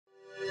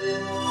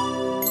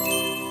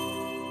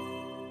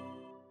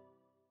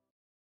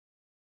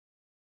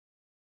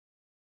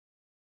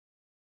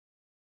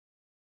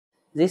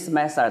This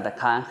method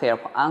can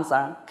help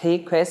answer key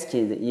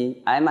questions in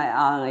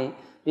mRNA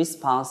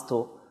response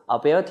to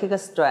abiotic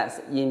stress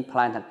in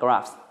plant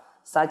grafts,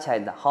 such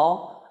as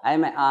how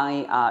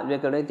mRNA are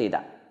regulated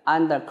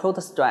under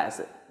cold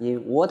stress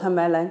in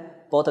watermelon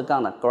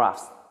bottom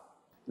grafts.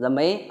 The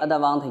main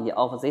advantage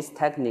of this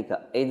technique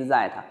is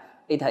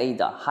that it is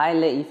a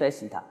highly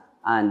efficient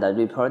and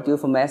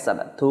reproducible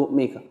method to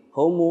make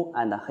Homo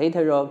and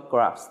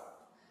Heterografts.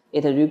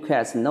 It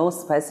requires no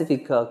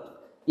specific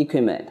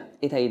equipment.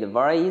 It is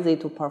very easy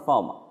to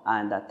perform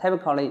and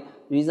typically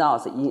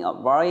results in a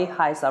very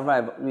high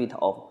survival rate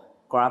of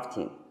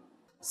grafting.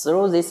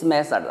 Through this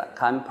method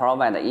can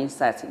provide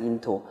insights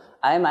into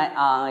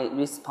mRNA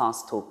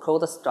response to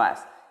cold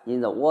stress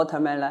in the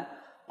watermelon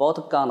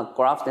bottom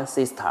grafting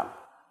system.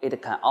 It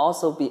can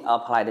also be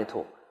applied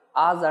to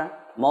other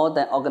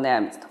modern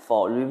organisms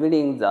for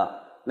revealing the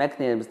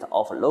mechanisms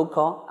of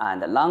local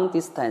and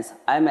long-distance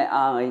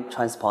mRNA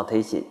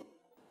transportation.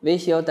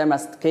 Visual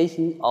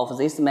demonstration of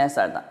this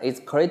method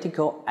is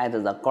critical as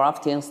the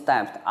grafting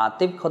steps are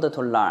difficult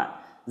to learn.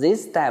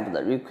 These steps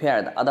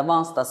require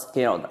advanced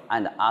skills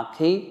and are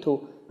key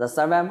to the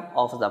survival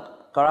of the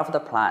graft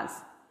plants.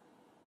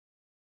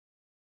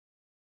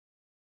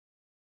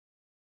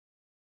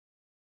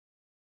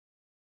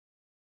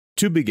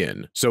 To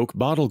begin, soak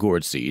bottle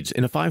gourd seeds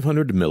in a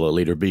 500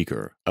 milliliter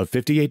beaker of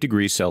 58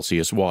 degrees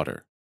Celsius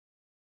water.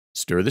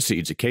 Stir the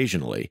seeds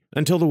occasionally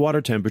until the water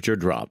temperature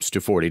drops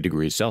to 40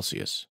 degrees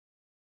Celsius.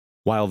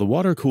 While the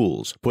water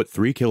cools, put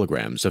 3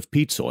 kilograms of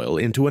peat soil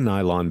into a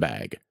nylon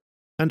bag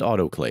and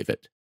autoclave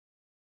it.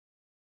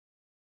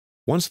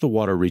 Once the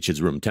water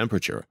reaches room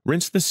temperature,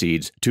 rinse the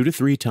seeds 2 to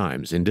 3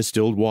 times in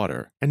distilled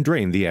water and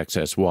drain the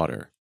excess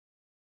water.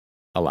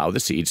 Allow the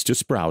seeds to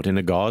sprout in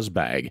a gauze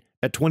bag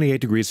at 28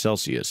 degrees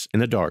Celsius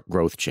in a dark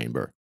growth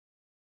chamber.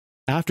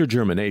 After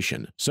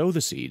germination, sow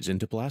the seeds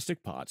into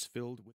plastic pots filled with